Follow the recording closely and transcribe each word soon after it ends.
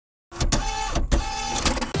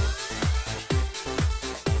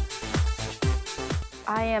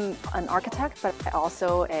I am an architect, but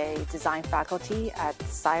also a design faculty at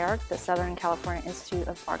SCI-Arc, the Southern California Institute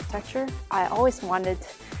of Architecture. I always wanted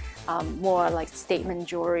more like statement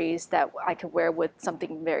jewelries that I could wear with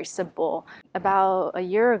something very simple. About a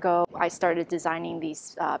year ago, I started designing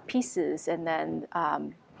these pieces, and then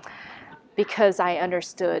because I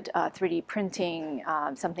understood 3D printing,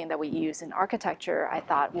 something that we use in architecture, I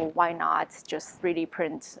thought, well, why not just 3D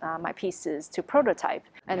print my pieces to prototype?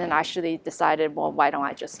 And then I actually decided, well, why don't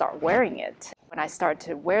I just start wearing it? When I started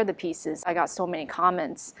to wear the pieces, I got so many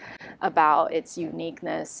comments about its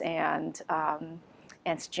uniqueness and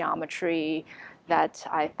its geometry that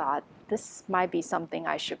I thought this might be something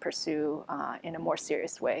I should pursue in a more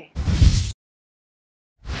serious way.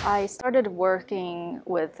 I started working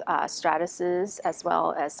with Stratasys as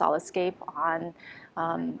well as Solidscape on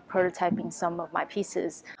prototyping some of my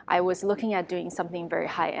pieces. I was looking at doing something very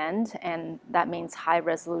high-end, and that means high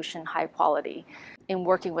resolution, high quality. In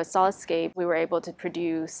working with Solidscape, we were able to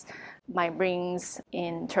produce my rings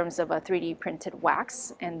in terms of a 3D printed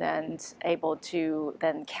wax, and then able to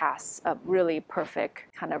then cast a really perfect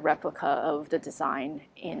kind of replica of the design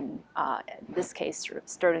in this case,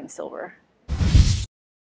 sterling silver.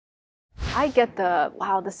 I get the,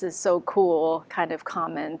 wow, this is so cool kind of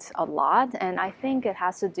comment a lot, and I think it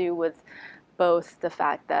has to do with both the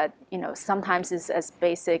fact that, you know, sometimes it's as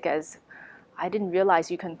basic as, I didn't realize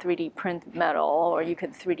you can 3D print metal or you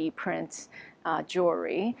can 3D print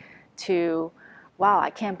jewelry, to, wow, I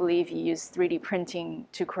can't believe you use 3D printing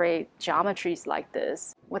to create geometries like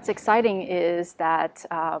this. What's exciting is that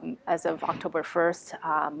as of October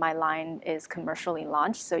 1st, my line is commercially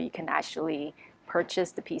launched, so you can actually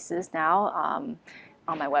purchase the pieces now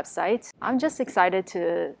on my website. I'm just excited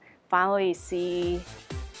to finally see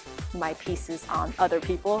my pieces on other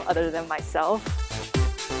people other than myself.